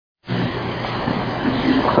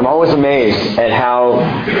I'm always amazed at how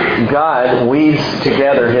God weaves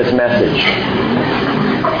together His message.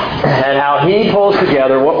 And how He pulls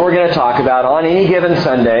together what we're going to talk about on any given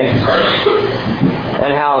Sunday.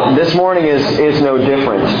 And how this morning is no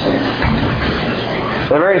different.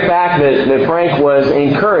 The very fact that Frank was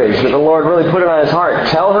encouraged, that the Lord really put it on his heart.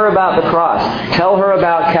 Tell her about the cross. Tell her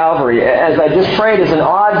about Calvary. As I just prayed, is an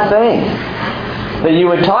odd thing. That you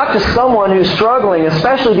would talk to someone who's struggling,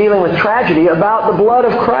 especially dealing with tragedy, about the blood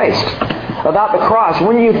of Christ. About the cross.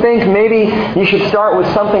 Wouldn't you think maybe you should start with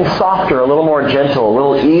something softer, a little more gentle, a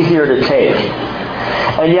little easier to take?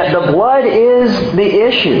 And yet the blood is the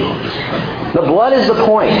issue. The blood is the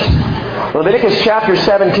point. Leviticus chapter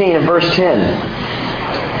 17 and verse 10.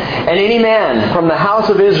 And any man from the house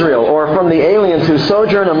of Israel or from the aliens who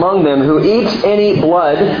sojourn among them who eats any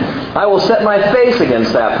blood, I will set my face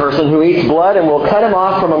against that person who eats blood and will cut him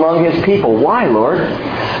off from among his people. Why, Lord?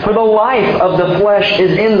 For the life of the flesh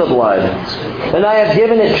is in the blood. And I have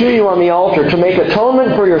given it to you on the altar to make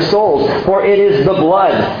atonement for your souls, for it is the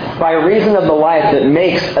blood, by reason of the life, that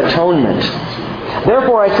makes atonement.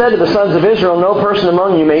 Therefore I said to the sons of Israel, no person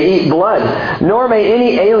among you may eat blood, nor may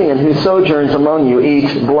any alien who sojourns among you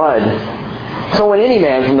eat blood. So when any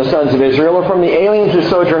man from the sons of Israel or from the aliens who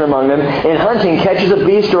sojourn among them in hunting catches a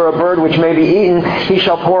beast or a bird which may be eaten, he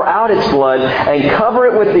shall pour out its blood and cover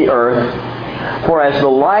it with the earth. For as the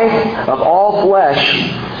life of all flesh,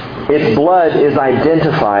 its blood is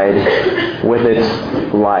identified with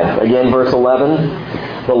its life. Again, verse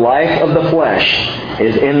 11. The life of the flesh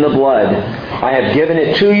is in the blood. I have given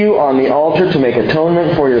it to you on the altar to make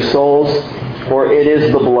atonement for your souls, for it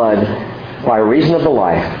is the blood, by reason of the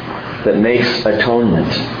life, that makes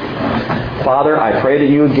atonement. Father, I pray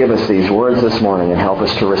that you would give us these words this morning and help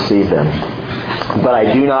us to receive them. But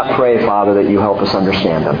I do not pray, Father, that you help us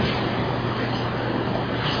understand them.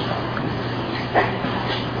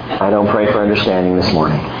 I don't pray for understanding this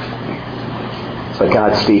morning. But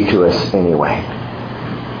God, speak to us anyway.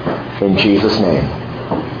 In Jesus' name,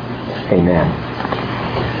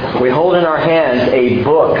 amen. We hold in our hands a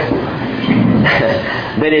book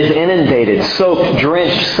that is inundated, soaked,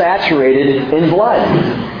 drenched, saturated in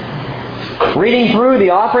blood. Reading through the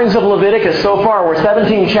offerings of Leviticus so far, we're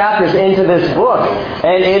 17 chapters into this book,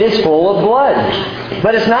 and it is full of blood.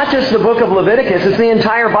 But it's not just the book of Leviticus, it's the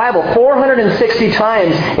entire Bible. 460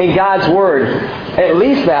 times in God's Word, at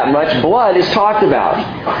least that much, blood is talked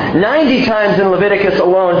about. 90 times in Leviticus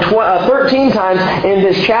alone, 13 times in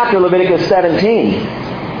this chapter, Leviticus 17.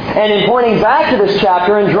 And in pointing back to this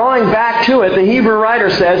chapter and drawing back to it, the Hebrew writer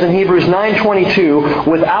says in Hebrews 9:22,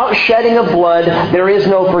 without shedding of blood, there is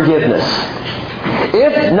no forgiveness.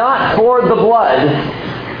 If not for the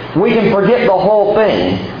blood, we can forget the whole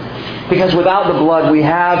thing. Because without the blood, we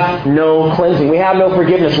have no cleansing. We have no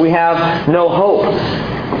forgiveness. We have no hope.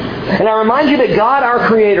 And I remind you that God, our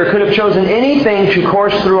Creator, could have chosen anything to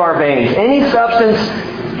course through our veins. Any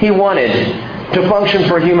substance He wanted to function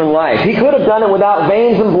for human life. He could have done it without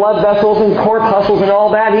veins and blood vessels and corpuscles and all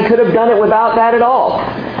that. He could have done it without that at all.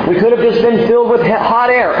 We could have just been filled with hot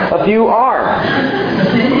air. A few are.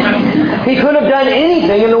 He could have done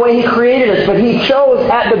anything in the way He created us, but He chose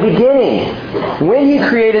at the beginning, when He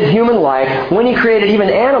created human life, when He created even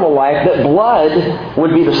animal life, that blood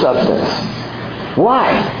would be the substance.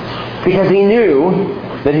 Why? Because He knew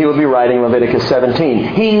that He would be writing Leviticus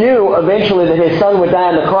 17. He knew eventually that His Son would die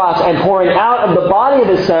on the cross, and pouring out of the body of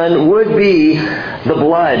His Son would be the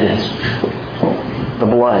blood. The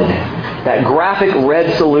blood. That graphic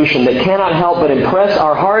red solution that cannot help but impress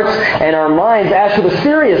our hearts and our minds as to the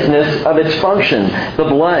seriousness of its function. The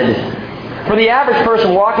blood. For the average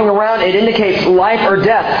person walking around, it indicates life or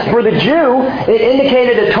death. For the Jew, it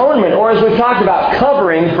indicated atonement, or as we've talked about,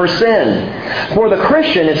 covering for sin. For the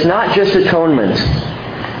Christian, it's not just atonement.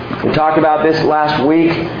 We talked about this last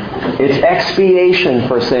week. It's expiation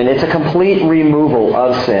for sin. It's a complete removal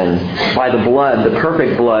of sin by the blood, the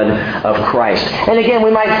perfect blood of Christ. And again,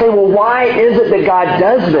 we might say, well, why is it that God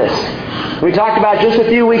does this? We talked about just a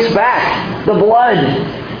few weeks back, the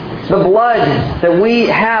blood. The blood, that we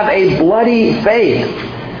have a bloody faith.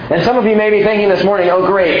 And some of you may be thinking this morning, oh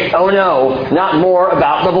great, oh no, not more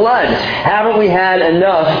about the blood. Haven't we had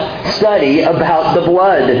enough study about the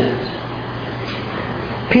blood?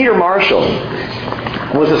 Peter Marshall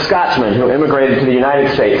was a Scotsman who immigrated to the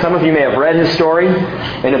United States. Some of you may have read his story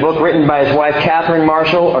in a book written by his wife Catherine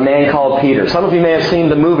Marshall, A Man Called Peter. Some of you may have seen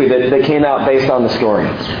the movie that came out based on the story.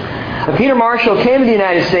 When Peter Marshall came to the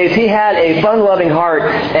United States, he had a fun-loving heart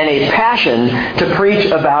and a passion to preach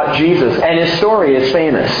about Jesus, and his story is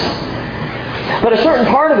famous. But a certain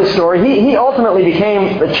part of the story, he ultimately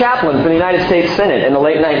became the chaplain for the United States Senate in the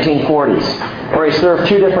late 1940s, where he served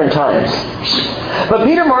 2 different times. But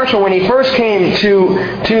Peter Marshall, when he first came to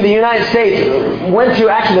the United States, went to,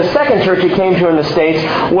 actually the second church he came to in the States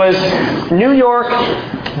was New York,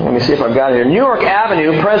 let me see if I've got it here, New York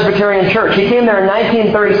Avenue Presbyterian Church. He came there in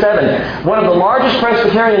 1937, one of the largest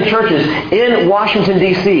Presbyterian churches in Washington,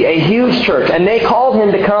 D.C., a huge church. And they called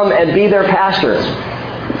him to come and be their pastor.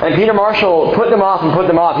 And Peter Marshall put them off and put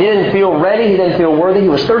them off. He didn't feel ready. He didn't feel worthy. He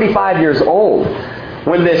was 35 years old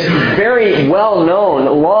when this very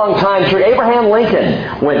well-known, long-time church, Abraham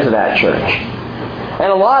Lincoln, went to that church.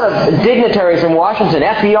 And a lot of dignitaries in Washington,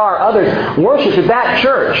 FDR, others, worshipped at that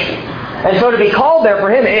church. And so to be called there for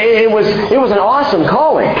him, it was an awesome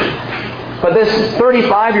calling. But this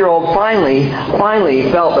 35-year-old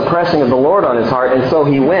finally felt the pressing of the Lord on his heart, and so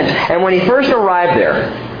he went. And when he first arrived there,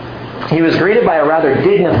 he was greeted by a rather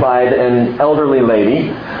dignified and elderly lady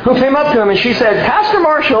who came up to him and she said, "Pastor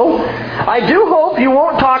Marshall, I do hope you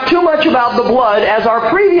won't talk too much about the blood as our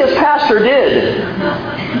previous pastor did."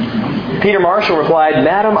 Peter Marshall replied,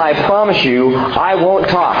 "Madam, I promise you, I won't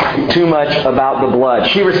talk too much about the blood."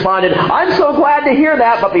 She responded, "I'm so glad to hear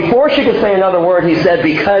that," but before she could say another word, he said,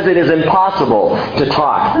 "Because it is impossible to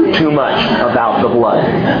talk too much about the blood."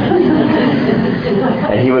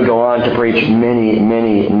 And he would go on to preach many,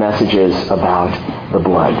 many messages about the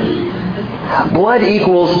blood. Blood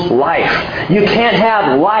equals life. You can't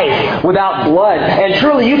have life without blood. And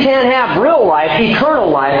truly, you can't have real life, eternal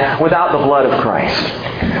life, without the blood of Christ.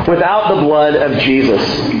 Without the blood of Jesus.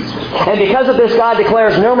 And because of this, God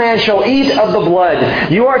declares, "No man shall eat of the blood."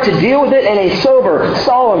 You are to deal with it in a sober,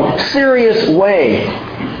 solemn, serious way.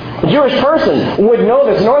 A Jewish person would know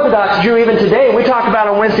this. An Orthodox Jew, even today, we talk about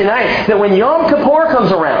on Wednesday night, that when Yom Kippur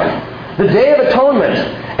comes around, the Day of Atonement,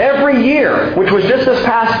 every year, which was just this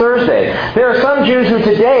past Thursday, there are some Jews who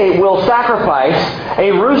today will sacrifice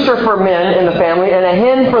a rooster for men in the family and a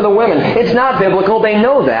hen for the women. It's not biblical. They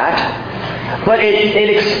know that. But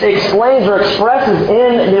it explains or expresses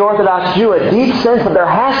in the Orthodox Jew a deep sense that there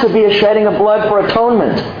has to be a shedding of blood for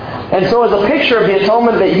atonement. And so as a picture of the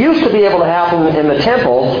atonement that used to be able to happen in the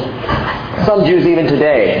temple, some Jews even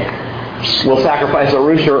today will sacrifice a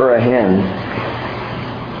rooster or a hen.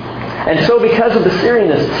 And so because of the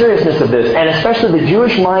seriousness of this, and especially the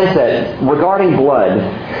Jewish mindset regarding blood,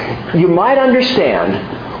 you might understand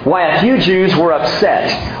why a few Jews were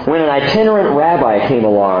upset when an itinerant rabbi came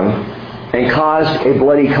along and caused a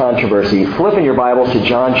bloody controversy. Flip in your Bibles to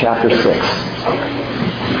John chapter 6.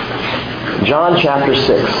 John chapter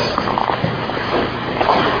 6.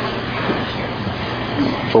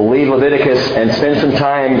 We'll leave Leviticus and spend some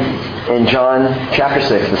time in John chapter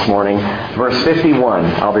 6 this morning. Verse 51,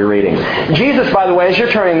 I'll be reading. Jesus, by the way, as you're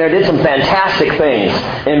turning there, did some fantastic things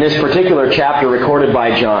in this particular chapter recorded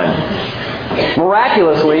by John.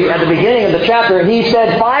 Miraculously, at the beginning of the chapter, he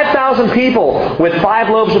fed 5,000 people with 5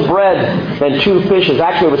 loaves of bread and 2 fishes.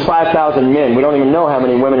 Actually, it was 5,000 men. We don't even know how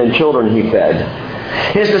many women and children he fed.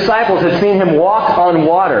 His disciples had seen him walk on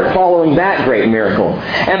water following that great miracle.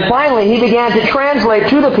 And finally, he began to translate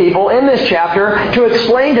to the people in this chapter to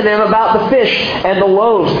explain to them about the fish and the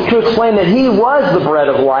loaves, to explain that he was the bread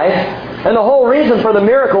of life. And the whole reason for the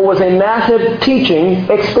miracle was a massive teaching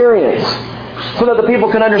experience, so that the people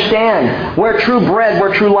could understand where true bread,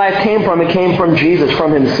 where true life came from. It came from Jesus,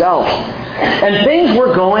 from himself. And things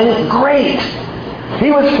were going great. He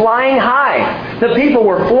was flying high. The people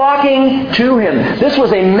were flocking to him. This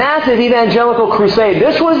was a massive evangelical crusade.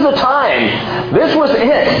 This was the time. This was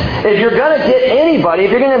it. If you're going to get anybody,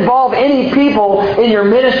 if you're going to involve any people in your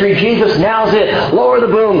ministry, Jesus, now's it. Lower the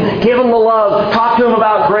boom. Give them the love. Talk to them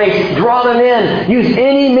about grace. Draw them in. Use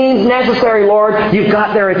any means necessary, Lord. You've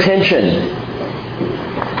got their attention.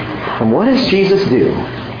 And what does Jesus do?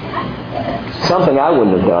 Something I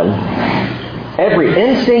wouldn't have done. Every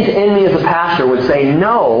instinct in me as a pastor would say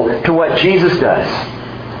no to what Jesus does.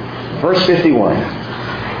 Verse 51.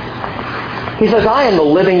 He says, "I am the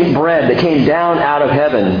living bread that came down out of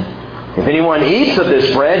heaven. If anyone eats of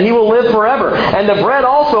this bread, he will live forever. And the bread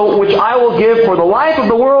also which I will give for the life of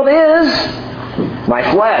the world is my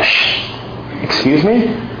flesh." Excuse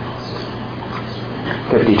me?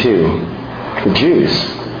 52. The Jews,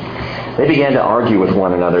 they began to argue with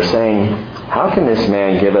one another, saying, "How can this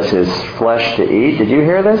man give us his flesh to eat?" Did you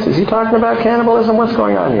hear this? Is he talking about cannibalism? What's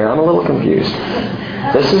going on here? I'm a little confused.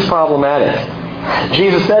 This is problematic.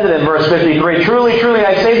 Jesus said to them, verse 53, "Truly, truly,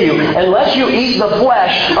 I say to you, unless you eat the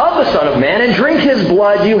flesh of the Son of Man and drink his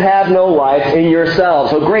blood, you have no life in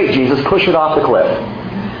yourselves." So great, Jesus, push it off the cliff.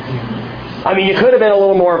 I mean, you could have been a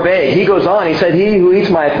little more vague. He goes on, he said, he who eats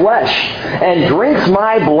my flesh and drinks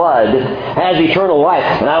my blood has eternal life,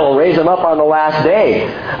 and I will raise him up on the last day.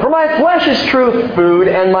 For my flesh is true food,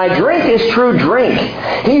 and my drink is true drink.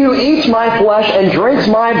 He who eats my flesh and drinks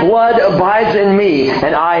my blood abides in me,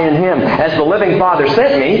 and I in him. As the living Father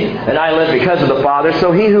sent me, and I live because of the Father,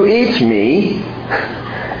 so he who eats me,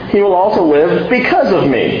 he will also live because of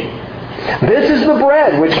me. This is the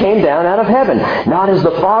bread which came down out of heaven. Not as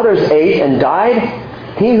the fathers ate and died,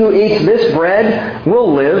 he who eats this bread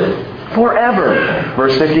will live forever.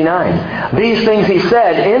 Verse 59. These things he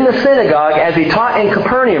said in the synagogue as he taught in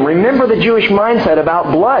Capernaum. Remember the Jewish mindset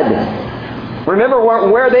about blood. Remember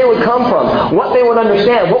where they would come from, what they would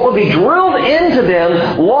understand, what would be drilled into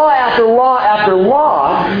them, law after law after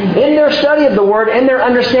law, in their study of the Word, in their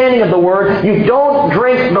understanding of the Word. You don't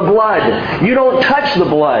drink the blood. You don't touch the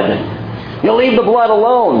blood. You leave the blood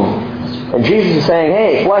alone. And Jesus is saying,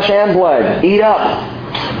 hey, flesh and blood, eat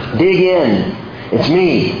up. Dig in. It's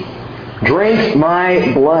me. Drink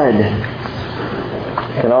my blood.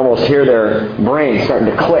 You can almost hear their brains starting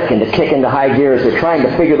to click and to kick into high gear as they're trying to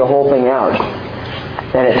figure the whole thing out.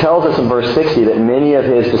 And it tells us in verse 60 that many of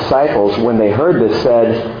his disciples, when they heard this,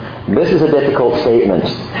 said, this is a difficult statement.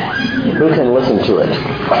 Who can listen to it?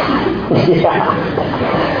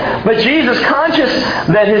 Yeah. But Jesus, conscious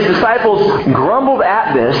that his disciples grumbled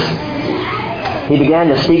at this, he began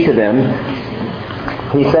to speak to them.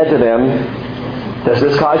 He said to them, does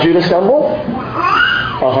this cause you to stumble?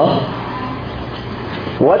 Uh-huh.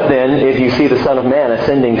 What then if you see the Son of Man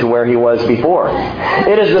ascending to where he was before?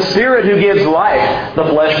 It is the Spirit who gives life. The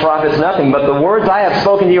flesh profits nothing, but the words I have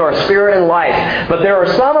spoken to you are spirit and life. But there are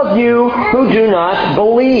some of you who do not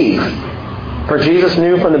believe. For Jesus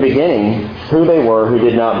knew from the beginning who they were who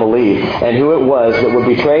did not believe, and who it was that would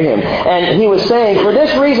betray him. And he was saying, for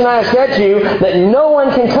this reason I have said to you that no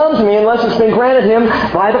one can come to me unless it's been granted him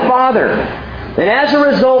by the Father. And as a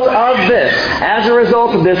result of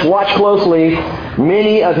this, watch closely,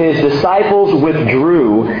 many of his disciples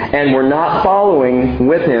withdrew and were not following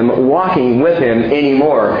with him, walking with him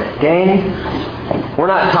anymore. Gang, we're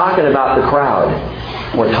not talking about the crowd.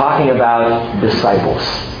 We're talking about disciples.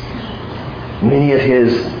 Many of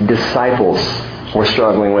his disciples were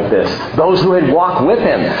struggling with this. Those who had walked with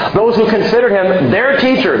him. Those who considered him their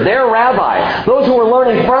teacher, their rabbi. Those who were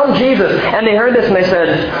learning from Jesus. And they heard this and they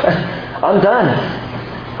said, I'm done.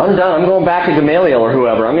 I'm going back to Gamaliel or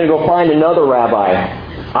whoever. I'm going to go find another rabbi.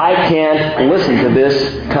 I can't listen to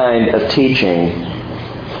this kind of teaching.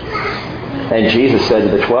 And Jesus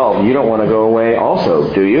said to the 12, you don't want to go away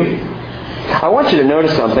also, do you? I want you to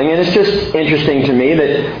notice something, and it's just interesting to me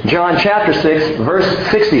that John chapter 6, verse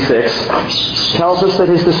 66 tells us that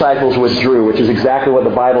his disciples withdrew, which is exactly what the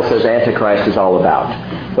Bible says Antichrist is all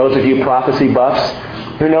about. Those of you prophecy buffs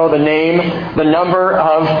who know the name, the number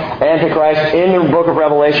of Antichrist in the book of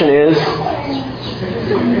Revelation is?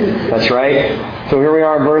 That's right. So here we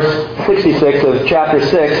are in verse 66 of chapter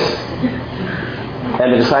 6,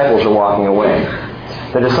 and the disciples are walking away.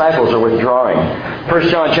 The disciples are withdrawing. 1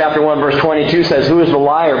 John chapter 1 verse 22 says, who is the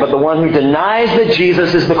liar but the one who denies that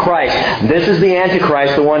Jesus is the Christ? This is the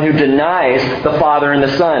Antichrist, the one who denies the Father and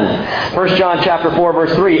the Son. 1 John chapter 4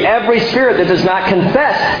 verse 3, every spirit that does not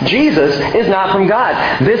confess Jesus is not from God.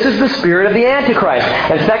 This is the spirit of the Antichrist.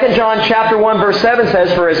 And 2 John chapter 1 verse 7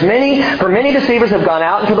 says, for many deceivers have gone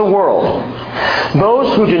out into the world.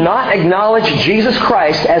 Those who do not acknowledge Jesus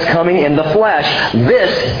Christ as coming in the flesh.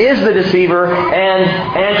 This is the deceiver and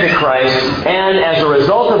Antichrist, and as a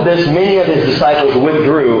result of this, many of his disciples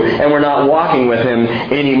withdrew and were not walking with him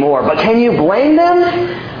anymore. But can you blame them?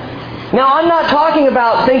 Now, I'm not talking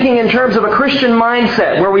about thinking in terms of a Christian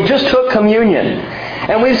mindset where we just took communion.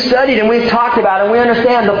 And we've studied and we've talked about it, and we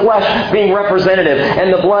understand the flesh being representative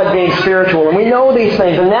and the blood being spiritual. And we know these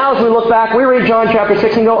things. And now as we look back, we read John chapter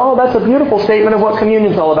 6 and go, oh, that's a beautiful statement of what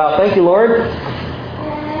communion's all about. Thank you, Lord.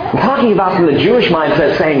 I'm talking about from the Jewish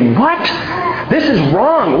mindset saying, what? This is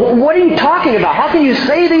wrong. What are you talking about? How can you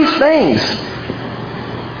say these things?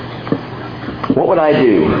 What would I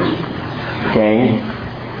do, gang?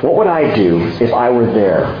 What would I do if I were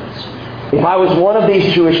there? If I was one of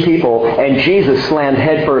these Jewish people and Jesus slammed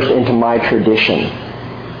headfirst into my tradition,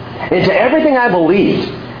 into everything I believed,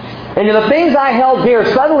 into the things I held dear,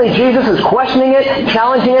 suddenly Jesus is questioning it,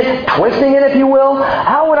 challenging it, twisting it, if you will,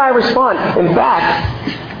 how would I respond? In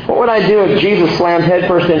fact, what would I do if Jesus slammed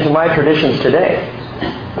headfirst into my traditions today?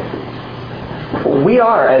 We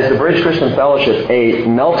are, as the British Christian Fellowship, a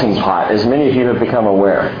melting pot, as many of you have become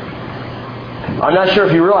aware. I'm not sure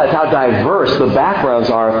if you realize how diverse the backgrounds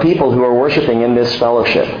are of people who are worshiping in this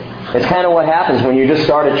fellowship. It's kind of what happens when you just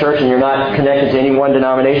start a church and you're not connected to any one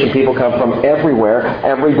denomination. People come from everywhere,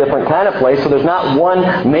 every different kind of place, so there's not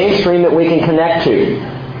one mainstream that we can connect to.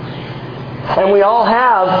 And we all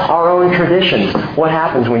have our own traditions. What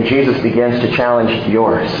happens when Jesus begins to challenge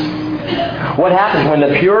yours? What happens when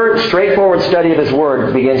the pure, straightforward study of His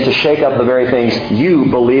Word begins to shake up the very things you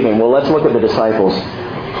believe in? Well, let's look at the disciples.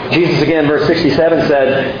 Jesus again, verse 67,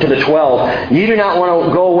 said to the 12, "You do not want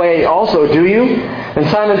to go away also, do you?" And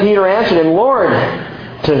Simon Peter answered him, "Lord,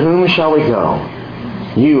 to whom shall we go?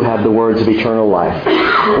 You have the words of eternal life.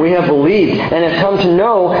 We have believed and have come to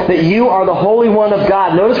know that you are the Holy One of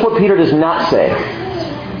God." Notice what Peter does not say.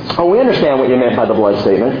 Oh, we understand what you meant by the blood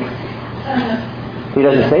statement. He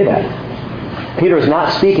doesn't say that. Peter is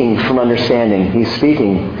not speaking from understanding. He's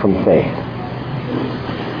speaking from faith.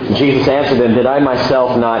 Jesus answered them, "Did I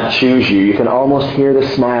myself not choose you?" You can almost hear the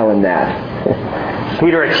smile in that.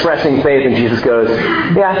 Peter expressing faith, and Jesus goes,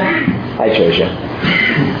 "Yeah, I chose you.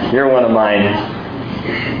 You're one of mine."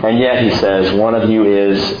 And yet, he says, "One of you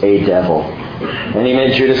is a devil." And he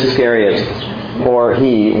meant Judas Iscariot, for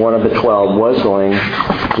he, one of the 12, was going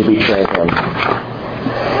to betray him.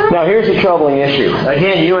 Now, here's the troubling issue.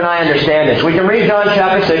 Again, you and I understand this. We can read John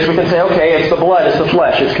chapter 6. We can say, okay, it's the blood, it's the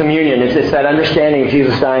flesh, it's communion. It's that understanding of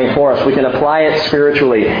Jesus dying for us. We can apply it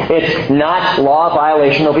spiritually. It's not law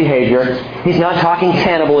violational behavior. He's not talking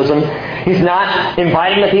cannibalism. He's not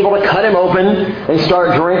inviting the people to cut him open and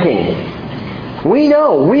start drinking. We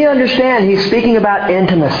know, we understand he's speaking about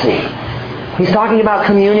intimacy. He's talking about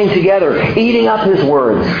communing together, eating up His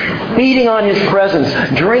words, feeding on His presence,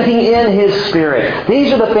 drinking in His Spirit.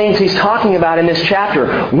 These are the things he's talking about in this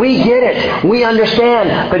chapter. We get it. We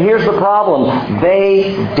understand. But here's the problem.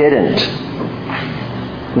 They didn't.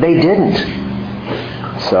 They didn't.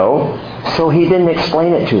 So he didn't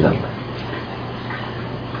explain it to them.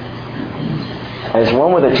 As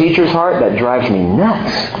one with a teacher's heart, that drives me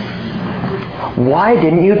nuts. Why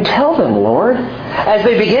didn't you tell them, Lord? As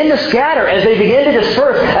they begin to scatter, as they begin to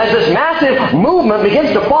disperse, as this massive movement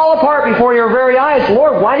begins to fall apart before your very eyes,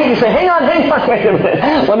 Lord, why didn't you say, hang on, wait a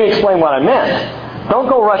minute. Let me explain what I meant. Don't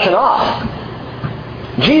go rushing off.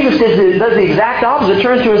 Jesus does the exact opposite.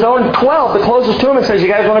 Turns to His own 12, the closest to Him, and says, you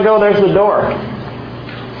guys want to go? There's the door.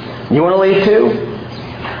 You want to leave too?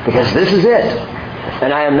 Because this is it.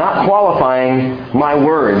 And I am not qualifying my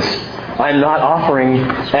words. I'm not offering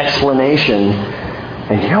explanation.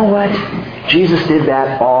 And you know what? Jesus did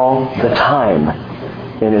that all the time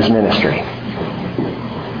in His ministry.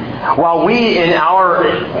 While we in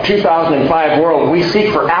our 2005 world, we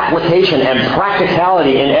seek for application and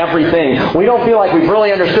practicality in everything, we don't feel like we've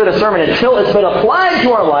really understood a sermon until it's been applied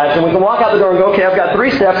to our lives and we can walk out the door and go, okay, I've got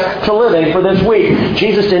 3 steps to live in for this week.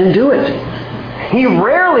 Jesus didn't do it. He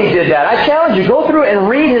rarely did that. I challenge you, go through and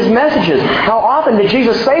read His messages. How often did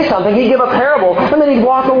Jesus say something? He'd give a parable, and then He'd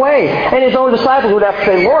walk away. And His own disciples would have to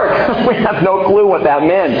say, Lord, we have no clue what that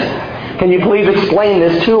meant. Can you please explain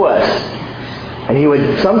this to us? And He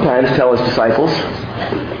would sometimes tell His disciples.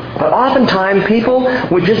 But oftentimes, people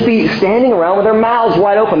would just be standing around with their mouths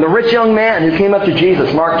wide open. The rich young man who came up to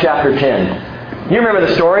Jesus, Mark chapter 10. You remember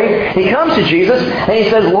the story? He comes to Jesus and he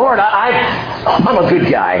says, Lord, I'm a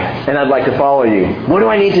good guy and I'd like to follow you. What do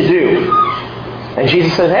I need to do? And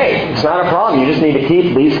Jesus says, hey, it's not a problem. You just need to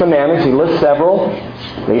keep these commandments. He lists several,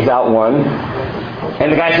 leaves out one.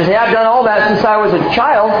 And the guy says, hey, I've done all that since I was a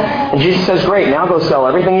child. And Jesus says, great, now go sell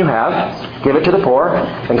everything you have, give it to the poor,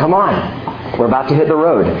 and come on. We're about to hit the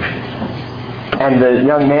road. And the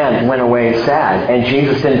young man went away sad. And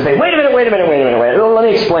Jesus didn't say, wait a minute. Let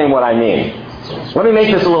me explain what I mean. Let me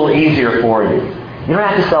make this a little easier for you. You don't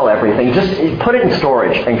have to sell everything. Just put it in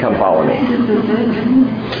storage and come follow me.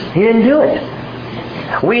 He didn't do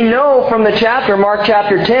it. We know from the chapter, Mark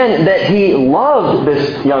chapter 10, that He loved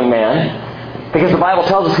this young man because the Bible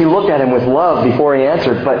tells us He looked at him with love before He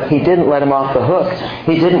answered, but He didn't let him off the hook.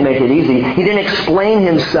 He didn't make it easy. He didn't explain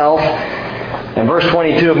Himself. And verse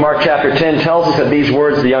 22 of Mark chapter 10 tells us that these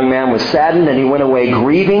words, the young man was saddened and he went away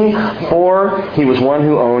grieving, for he was one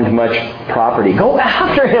who owned much property. Go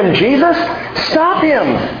after him, Jesus. Stop him.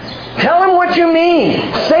 Tell him what you mean.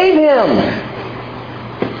 Save him,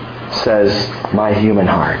 says my human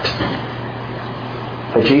heart.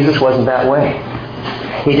 But Jesus wasn't that way.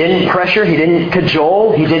 He didn't pressure. He didn't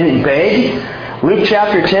cajole. He didn't beg. Luke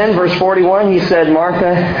chapter 10, verse 41, He said,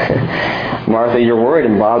 Martha, you're worried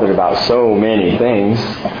and bothered about so many things.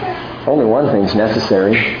 Only one thing's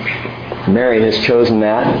necessary. Mary has chosen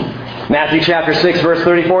that. Matthew chapter 6, verse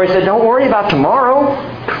 34, He said, don't worry about tomorrow.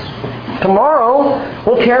 Tomorrow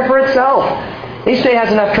will care for itself. Each day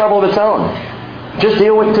has enough trouble of its own. Just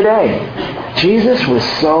deal with today. Jesus was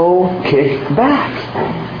so kicked back.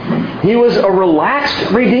 He was a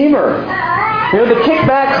relaxed Redeemer. The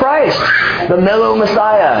kickback Christ. The mellow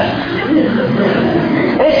Messiah.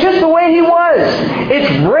 It's just the way He was. It's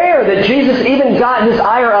rare that Jesus even got His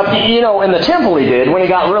ire up, in the temple He did when He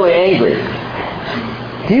got really angry.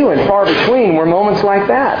 Few and far between were moments like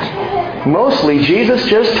that. Mostly Jesus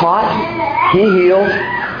just taught, He healed,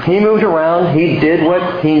 He moved around, He did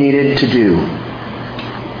what He needed to do.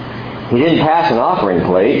 He didn't pass an offering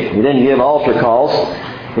plate. He didn't give altar calls.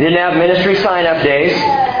 He didn't have ministry sign-up days.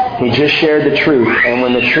 He just shared the truth. And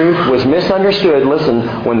when the truth was misunderstood,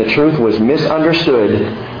 listen, when the truth was misunderstood,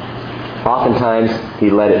 oftentimes He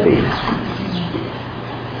let it be.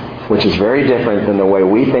 Which is very different than the way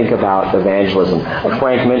we think about evangelism.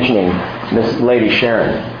 Frank mentioning this lady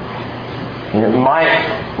Sharon.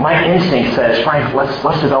 My instinct says, Frank,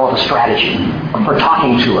 let's develop a strategy for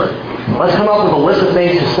talking to her. Let's come up with a list of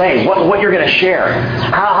things to say, what you're going to share,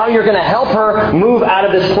 how you're going to help her move out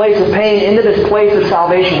of this place of pain into this place of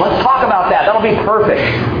salvation. Let's talk about that. That'll be perfect.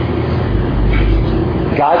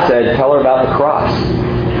 God said, tell her about the cross.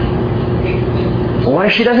 Well, what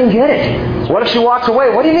if she doesn't get it? What if she walks away?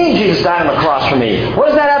 What do you mean Jesus died on the cross for me? What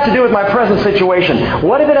does that have to do with my present situation?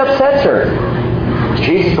 What if it upsets her?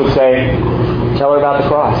 Jesus would say, tell her about the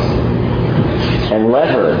cross. And let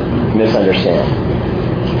her misunderstand.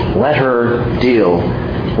 Let her deal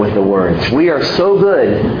with the words. We are so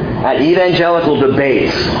good at evangelical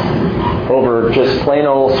debates over just plain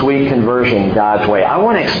old sweet conversion God's way. I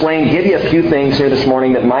want to give you a few things here this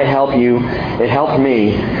morning that might help you. It helped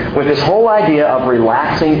me with this whole idea of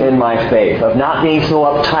relaxing in my faith, of not being so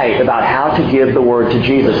uptight about how to give the Word to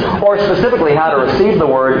Jesus, or specifically how to receive the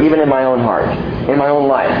Word even in my own heart, in my own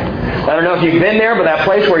life. I don't know if you've been there, but that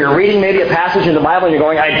place where you're reading maybe a passage in the Bible and you're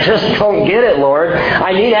going, I just don't get it, Lord.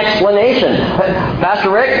 I need explanation. Pastor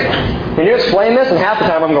Rick, can you explain this? And half the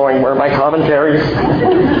time I'm going, where are my commentaries?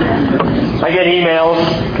 I get emails.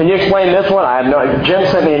 Can you explain this one? I have no. Jim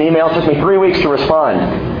sent me an email. It took me 3 weeks to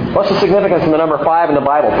respond. What's the significance of the number 5 in the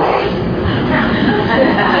Bible?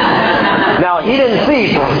 Now, he didn't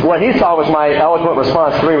see what he saw was my eloquent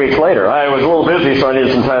response 3 weeks later. I was a little busy, so I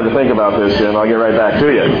needed some time to think about this, Jim. I'll get right back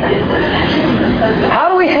to you. How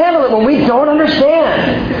do we handle it when we don't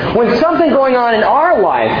understand? When something going on in our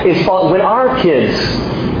life is when our kids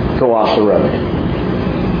go off the road.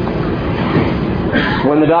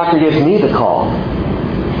 When the doctor gives me the call.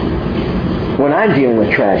 When I'm dealing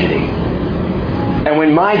with tragedy. And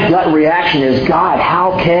when my gut reaction is, God,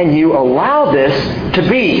 how can you allow this to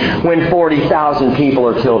be when 40,000 people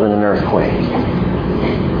are killed in an earthquake?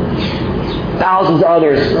 Thousands of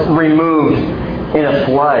others removed in a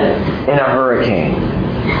flood, in a hurricane.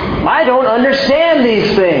 I don't understand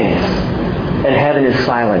these things. And heaven is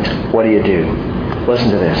silent. What do you do? Listen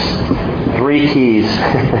to this. 3 keys.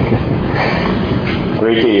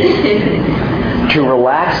 3 keys. To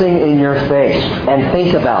relaxing in your faith. And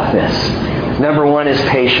think about this. Number 1 is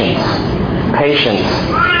patience. Patience.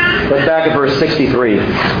 Look back at verse 63.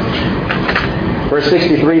 Verse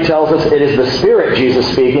 63 tells us it is the Spirit, Jesus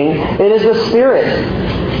speaking. It is the Spirit.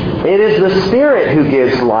 It is the Spirit who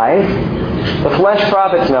gives life. The flesh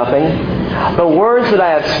profits nothing. The words that I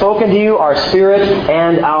have spoken to you are Spirit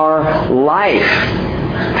and our life.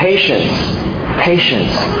 Patience.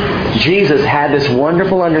 Patience. Jesus had this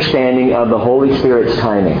wonderful understanding of the Holy Spirit's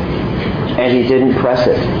timing. And He didn't press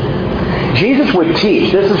it. Jesus would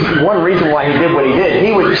teach. This is one reason why He did what He did.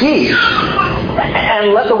 He would teach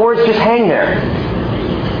and let the words just hang there.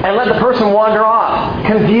 And let the person wander off,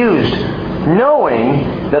 confused,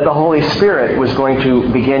 knowing that the Holy Spirit was going to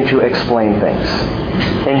begin to explain things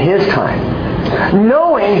in His time.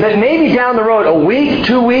 Knowing that maybe down the road, a week,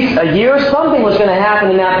 2 weeks, a year, something was going to happen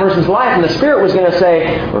in that person's life, and the Spirit was going to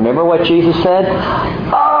say, remember what Jesus said?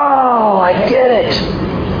 Oh, I get it.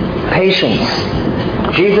 Patience.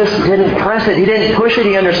 Jesus didn't press it. He didn't push it.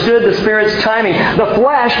 He understood the Spirit's timing. The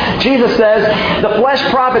flesh, Jesus says, the flesh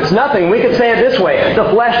profits nothing. We could say it this way. The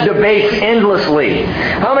flesh debates endlessly.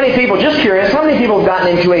 How many people, just curious, how many people have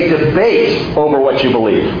gotten into a debate over what you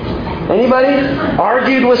believe? Anybody?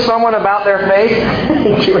 Argued with someone about their faith?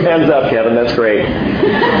 Keep your hands up, Kevin. That's great.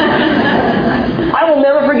 I will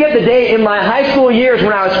never forget the day in my high school years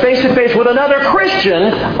when I was face-to-face with another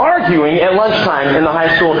Christian arguing at lunchtime in the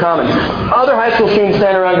high school commons. Other high school students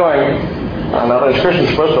standing around going, I know those Christians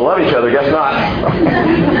are supposed to love each other. Guess not.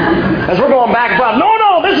 As we're going back and forth,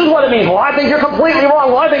 no, this is what it means. Well, I think you're completely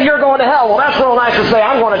wrong. Well, I think you're going to hell. Well, that's real nice to say.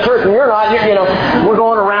 I'm going to church and you're not. We're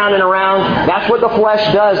going around and around. That's what the flesh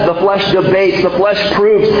does. The flesh debates. The flesh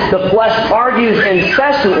proves. The flesh argues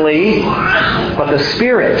incessantly. But the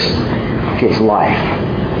Spirit gives life.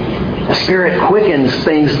 The Spirit quickens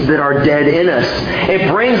things that are dead in us.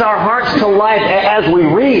 It brings our hearts to life as we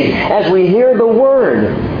read, as we hear the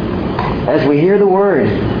Word. As we hear the Word.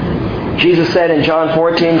 Jesus said in John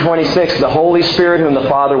 14:26, "The Holy Spirit whom the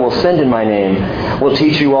Father will send in my name will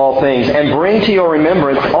teach you all things and bring to your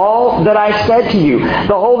remembrance all that I said to you."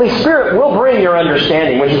 The Holy Spirit will bring your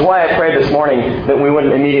understanding, which is why I prayed this morning that we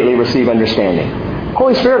wouldn't immediately receive understanding. The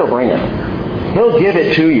Holy Spirit will bring it. He'll give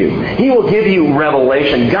it to you. He will give you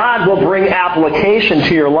revelation. God will bring application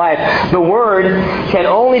to your life. The Word can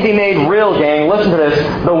only be made real, gang. Listen to this.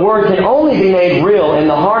 The Word can only be made real in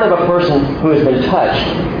the heart of a person who has been touched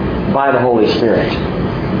by the Holy Spirit.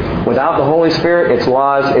 Without the Holy Spirit, its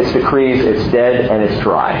laws, its decrees, it's dead and it's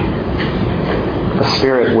dry. The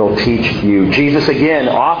Spirit will teach you. Jesus, again,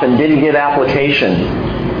 often didn't give application.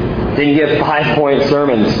 Didn't give 5-point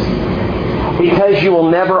sermons. Because you will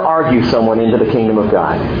never argue someone into the kingdom of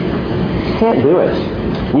God. You can't do it.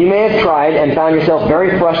 You may have tried and found yourself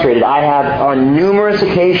very frustrated. I have on numerous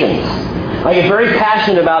occasions. I get very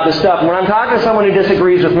passionate about this stuff. When I'm talking to someone who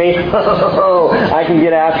disagrees with me, I can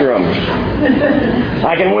get after them.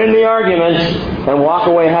 I can win the argument and walk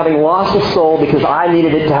away having lost a soul because I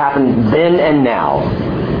needed it to happen then and now,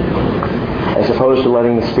 as opposed to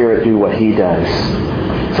letting the Spirit do what He does.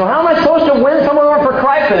 So how am I supposed to win someone over for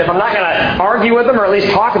Christ then if I'm not going to argue with them or at least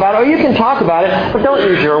talk about it? Oh, you can talk about it, but don't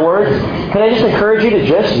use your words. Can I just encourage you to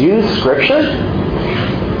just use Scripture?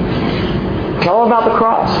 Tell them about the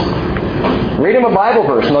cross. Read them a Bible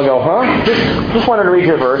verse and they'll go, huh? Just wanted to read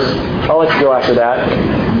your verse. I'll let you go after that.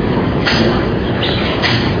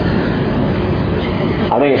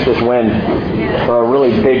 I think it's just wind or a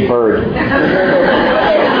really big bird.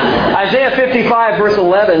 Isaiah 55 verse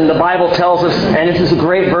 11, the Bible tells us, and this is a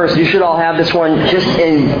great verse, you should all have this one just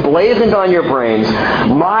emblazoned on your brains.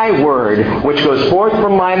 My word, which goes forth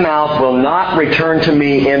from my mouth, will not return to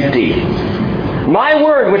me empty. My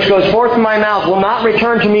word, which goes forth from my mouth, will not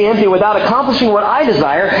return to me empty without accomplishing what I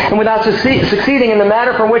desire and without succeeding in the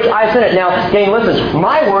matter for which I sent it. Now, gang, listen,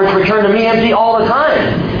 my words return to me empty all the time.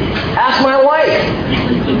 Ask my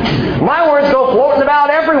wife. My words go floating about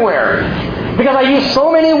everywhere because I use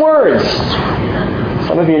so many words.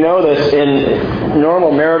 Some of you know this. In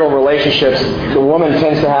normal marital relationships, the woman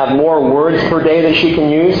tends to have more words per day than she can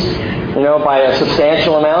use, by a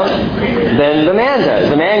substantial amount, than the man does.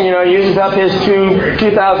 The man, uses up his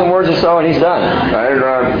 2,000 words or so and he's done. He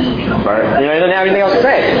doesn't have anything else to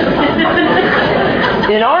say.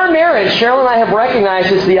 In our marriage, Cheryl and I have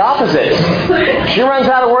recognized it's the opposite. She runs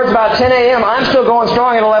out of words about 10 a.m. I'm still going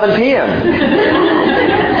strong at 11 p.m.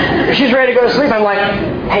 If she's ready to go to sleep, I'm like,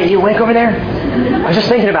 hey, you awake over there? I was just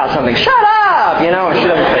thinking about something. Shut up! She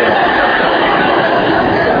doesn't say that.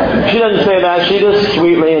 She doesn't say that. She just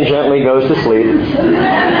sweetly and gently goes to sleep.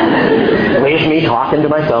 Leaves me talking to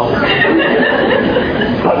myself.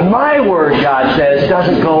 But my word, God says,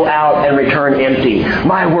 doesn't go out and return empty.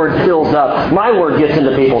 My word fills up. My word gets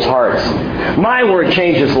into people's hearts. My word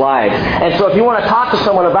changes lives. And so if you want to talk to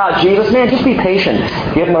someone about Jesus, man, just be patient.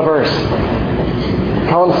 Give them a verse.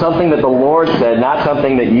 Tell them something that the Lord said, not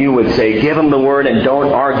something that you would say. Give them the Word and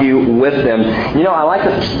don't argue with them. I like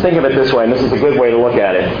to think of it this way, and this is a good way to look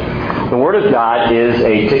at it. The Word of God is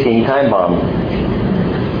a ticking time bomb,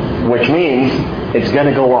 which means it's going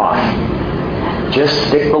to go off. Just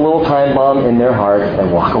stick the little time bomb in their heart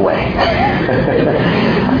and walk away.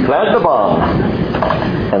 Plant the bomb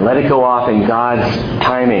and let it go off in God's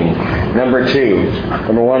timing. Number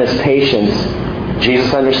one is patience.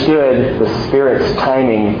 Jesus understood the Spirit's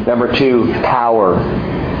timing. Number 2, power.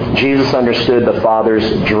 Jesus understood the Father's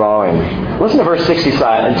drawing. Listen to verse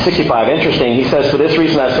 65. Interesting. He says, for this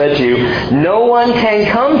reason I've said to you, no one can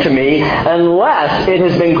come to me unless it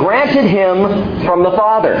has been granted him from the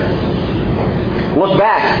Father. Look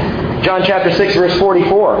back. John chapter 6, verse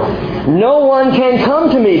 44. No one can come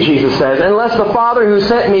to me, Jesus says, unless the Father who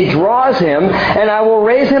sent me draws him, and I will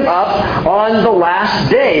raise him up on the last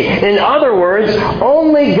day. In other words,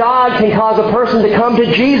 only God can cause a person to come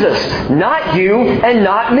to Jesus, not you and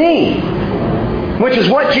not me. Which is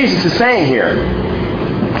what Jesus is saying here.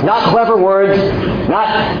 Not clever words,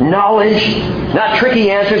 not knowledge, not tricky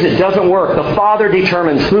answers. It doesn't work. The Father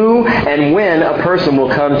determines who and when a person will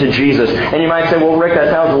come to Jesus. And you might say, well, Rick, that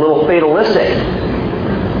sounds a little fatalistic.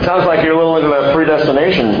 Sounds like you're a little into the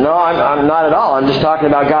predestination. No, I'm not at all. I'm just talking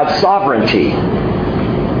about God's sovereignty.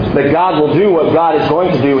 That God will do what God is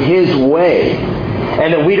going to do His way.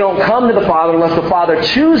 And that we don't come to the Father unless the Father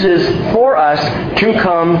chooses for us to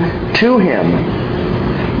come to Him.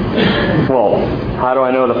 Well, how do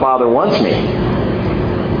I know the Father wants me?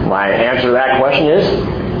 My answer to that question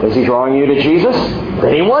is He drawing you to Jesus?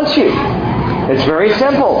 Then He wants you. It's very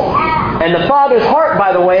simple. And the Father's heart,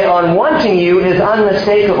 by the way, on wanting you is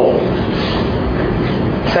unmistakable.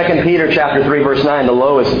 2 Peter chapter 3, verse 9, the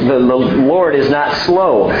Lord is not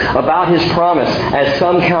slow about His promise, as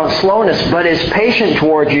some count slowness, but is patient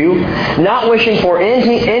toward you, not wishing for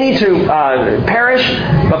any to perish,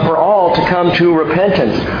 but for all to come to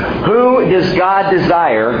repentance. Who does God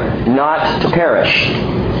desire not to perish?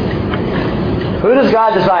 Who does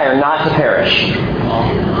God desire not to perish?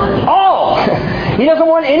 All! He doesn't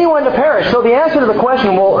want anyone to perish. So the answer to the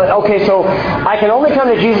question, well, okay, so I can only come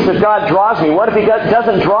to Jesus if God draws me. What if He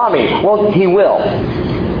doesn't draw me? Well, He will.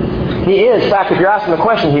 He is. In fact, if you're asking the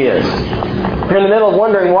question, He is. If you're in the middle of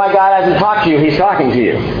wondering why God hasn't talked to you, He's talking to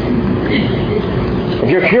you. If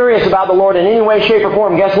you're curious about the Lord in any way, shape, or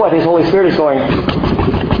form, guess what? His Holy Spirit is going,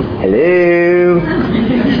 hello?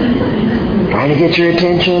 Trying to get your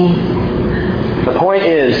attention? The point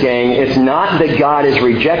is, gang, it's not that God is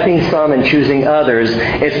rejecting some and choosing others.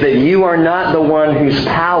 It's that you are not the one whose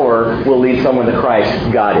power will lead someone to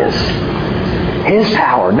Christ. God is. His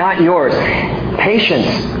power, not yours. Patience,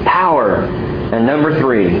 power. And number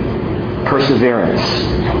 3, perseverance.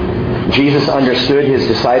 Jesus understood His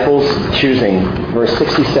disciples' choosing. Verse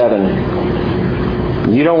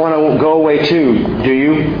 67. You don't want to go away too, do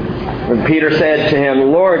you? And Peter said to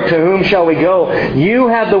Him, Lord, to whom shall we go? You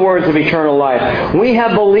have the words of eternal life. We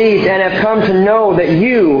have believed and have come to know that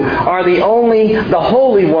You are the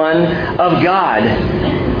Holy One of God.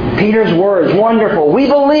 Peter's words, wonderful. We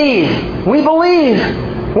believe. We believe.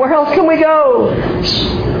 Where else can we go?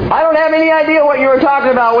 I don't have any idea what you were talking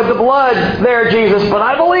about with the blood there, Jesus, but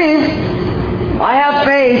I believe. I have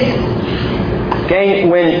faith. Gang,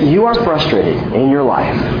 when you are frustrated in your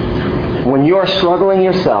life, when you are struggling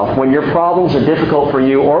yourself, when your problems are difficult for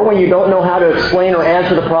you, or when you don't know how to explain or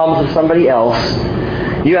answer the problems of somebody else,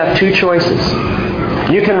 you have 2 choices.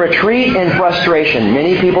 You can retreat in frustration.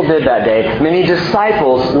 Many people did that day. Many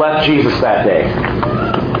disciples left Jesus that day.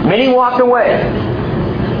 Many walked away.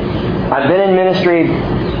 I've been in ministry,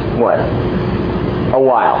 a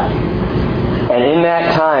while. And in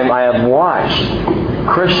that time, I have watched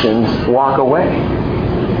Christians walk away.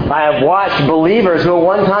 I have watched believers who at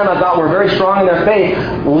one time I thought were very strong in their faith,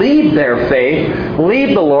 leave their faith,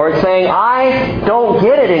 leave the Lord, saying, I don't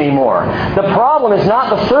get it anymore. The problem is not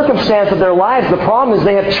the circumstance of their lives. The problem is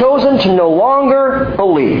they have chosen to no longer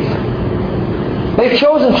believe. They've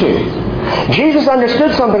chosen to. Jesus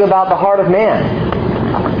understood something about the heart of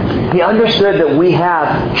man. He understood that we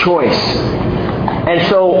have choice. And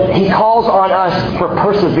so He calls on us for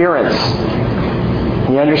perseverance.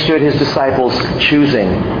 He understood His disciples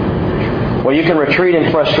choosing. Well, you can retreat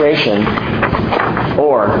in frustration,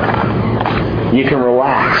 or you can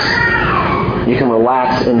relax. You can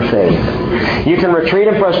relax in faith. You can retreat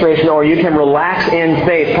in frustration, or you can relax in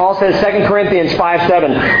faith. Paul says, 2 Corinthians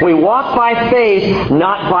 5:7, we walk by faith,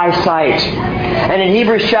 not by sight. And in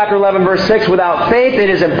Hebrews chapter 11, verse 6, without faith it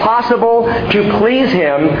is impossible to please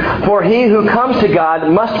Him, for he who comes to God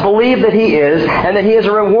must believe that He is, and that He is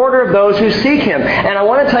a rewarder of those who seek Him. And I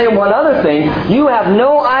want to tell you one other thing. You have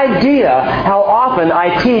no idea how often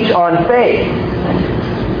I teach on faith.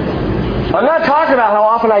 I'm not talking about how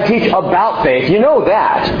often I teach about faith. You know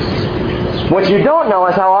that. What you don't know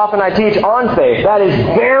is how often I teach on faith. That is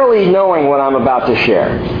barely knowing what I'm about to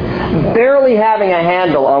share. Barely having a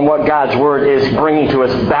handle on what God's Word is bringing to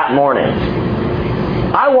us that morning.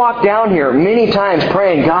 I walk down here many times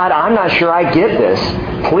praying, God, I'm not sure I get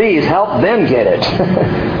this. Please help them get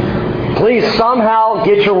it. Please somehow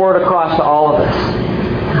get Your Word across to all of us.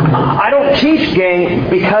 I don't teach, gang,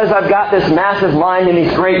 because I've got this massive mind and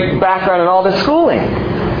this great background and all this schooling.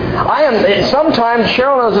 Sometimes,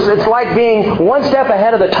 Cheryl knows, it's like being one step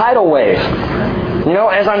ahead of the tidal wave. You know,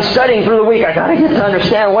 as I'm studying through the week, I got to get to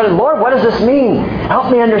understand, Lord, what does this mean?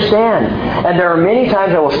 Help me understand. And there are many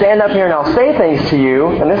times I will stand up here and I'll say things to you,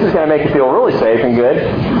 and this is going to make you feel really safe and good.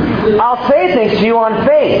 I'll say things to you on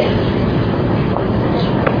faith.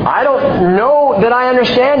 I don't know that I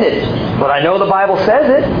understand it, but I know the Bible says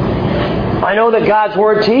it. I know that God's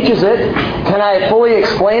Word teaches it. Can I fully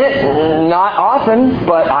explain it? Not often,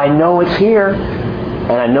 but I know it's here,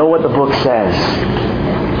 and I know what the book says.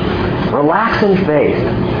 Relax in faith.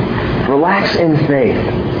 Relax in faith.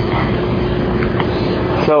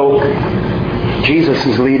 So, Jesus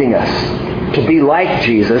is leading us to be like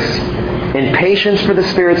Jesus in patience for the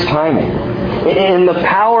Spirit's timing, in the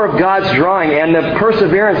power of God's drawing, and the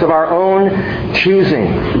perseverance of our own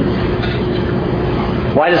choosing.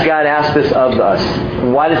 Why does God ask this of us?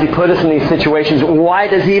 Why does He put us in these situations? Why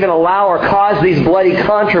does He even allow or cause these bloody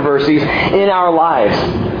controversies in our lives?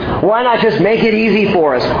 Why not just make it easy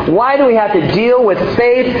for us? Why do we have to deal with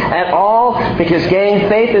faith at all? Because, gang,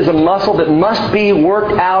 faith is a muscle that must be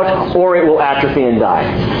worked out or it will atrophy and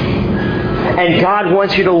die. And God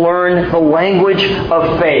wants you to learn the language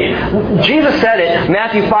of faith. Jesus said it,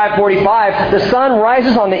 Matthew 5:45, the sun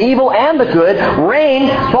rises on the evil and the good, rain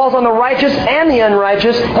falls on the righteous and the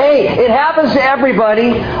unrighteous. Hey, it happens to everybody.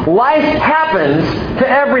 Life happens to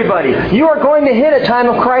everybody. You are going to hit a time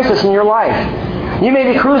of crisis in your life. You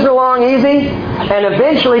may be cruising along easy, and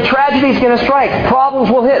eventually tragedy is going to strike.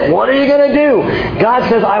 Problems will hit. What are you going to do? God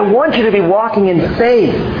says, I want you to be walking in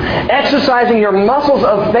faith, exercising your muscles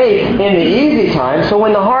of faith in the easy times, so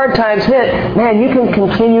when the hard times hit, man, you can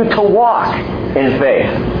continue to walk in faith.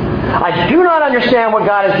 I do not understand what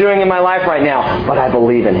God is doing in my life right now, but I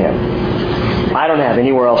believe in Him. I don't have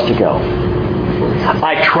anywhere else to go.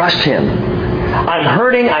 I trust Him. I'm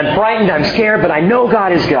hurting, I'm frightened, I'm scared, but I know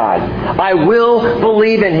God is God. I will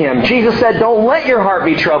believe in Him. Jesus said, don't let your heart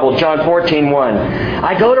be troubled, John 14:1.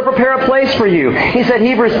 I go to prepare a place for you. He said,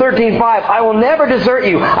 Hebrews 13:5, I will never desert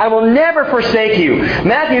you. I will never forsake you.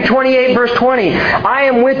 Matthew 28:20, I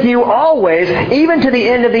am with you always, even to the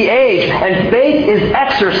end of the age. And faith is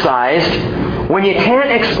exercised when you can't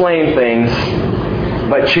explain things,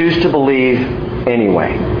 but choose to believe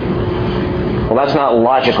anyway. Well, that's not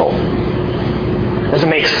logical. Doesn't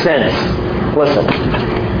make sense. Listen,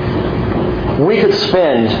 we could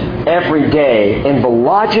spend every day in the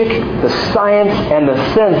logic, the science, and the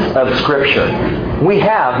sense of Scripture. We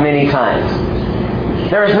have many times.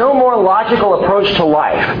 There is no more logical approach to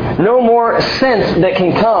life, no more sense that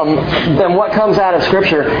can come than what comes out of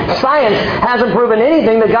Scripture. Science hasn't proven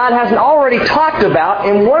anything that God hasn't already talked about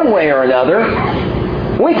in one way or another.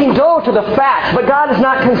 We can go to the facts, but God is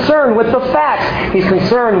not concerned with the facts. He's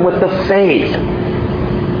concerned with the faith.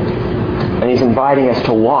 And He's inviting us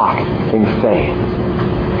to walk in faith.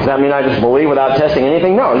 Does that mean I just believe without testing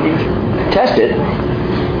anything? No, you test it.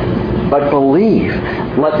 But believe.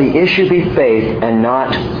 Let the issue be faith and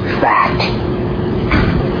not fact.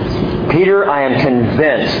 Peter, I am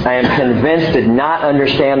convinced did not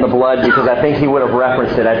understand the blood, because I think he would have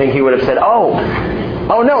referenced it. I think he would have said,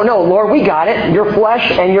 Oh, no, Lord, we got it. Your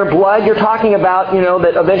flesh and your blood, you're talking about,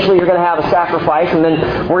 that eventually you're going to have a sacrifice, and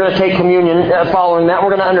then we're going to take communion following that. We're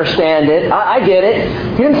going to understand it. I get it.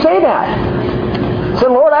 He didn't say that. He said,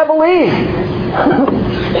 Lord, I believe.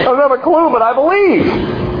 I don't have a clue, but I believe.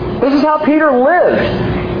 This is how Peter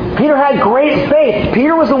lived. Peter had great faith.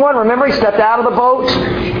 Peter was the one, remember, he stepped out of the boat.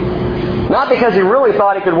 Not because he really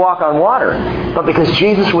thought he could walk on water, but because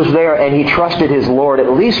Jesus was there and he trusted his Lord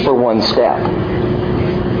at least for one step.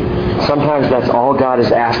 Sometimes that's all God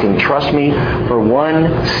is asking. Trust me for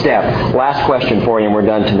one step. Last question for you, and we're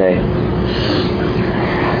done today.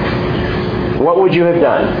 What would you have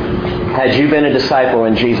done had you been a disciple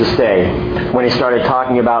in Jesus' day when He started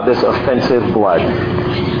talking about this offensive blood?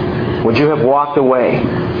 Would you have walked away?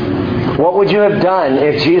 What would you have done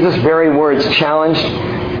if Jesus' very words challenged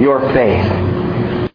your faith?